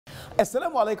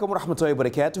Assalamu alaikum wa rahmatullahi wa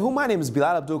barakatuhu. My name is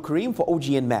Bilal Abdul Kareem for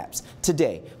OGN Maps.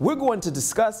 Today, we're going to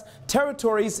discuss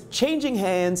territories changing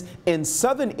hands in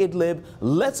southern Idlib.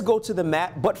 Let's go to the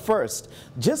map. But first,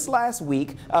 just last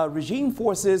week, regime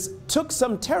forces took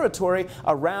some territory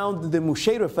around the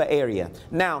Mushayrifah area.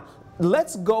 Now,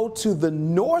 let's go to the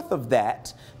north of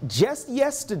that. Just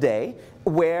yesterday,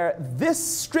 where this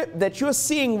strip that you're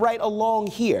seeing right along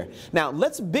here. Now,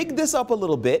 let's big this up a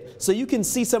little bit so you can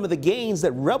see some of the gains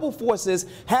that rebel forces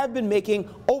have been making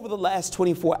over the last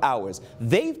 24 hours.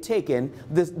 They've taken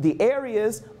the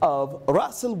areas of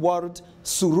Ras al-Ward,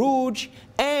 Suruj,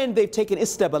 and they've taken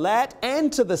Istabalat,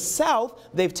 and to the south,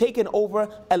 they've taken over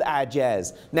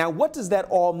Al-Ajaz. Now, what does that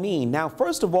all mean? Now,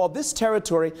 first of all, this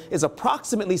territory is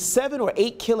approximately 7 or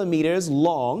 8 kilometers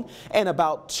long and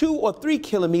about 2 or 3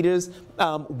 kilometers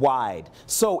wide.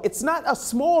 So it's not a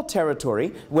small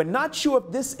territory. We're not sure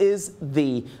if this is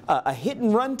a hit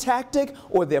and run tactic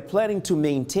or they're planning to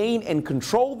maintain and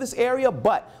control this area,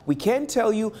 but we can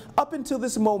tell you up until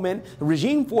this moment,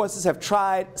 regime forces have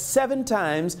tried 7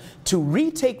 times to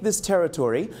retake this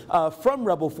territory from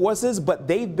rebel forces, but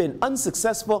they've been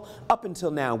unsuccessful up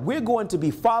until now. We're going to be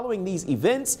following these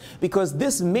events because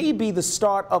this may be the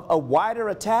start of a wider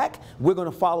attack. We're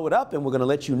going to follow it up and we're going to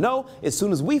let you know as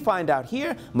soon as we find out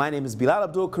here. My name is Bilal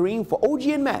Abdul Kareem for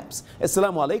OGN Maps.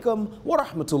 Assalamu alaikum wa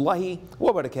rahmatullahi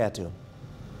wa barakatuh.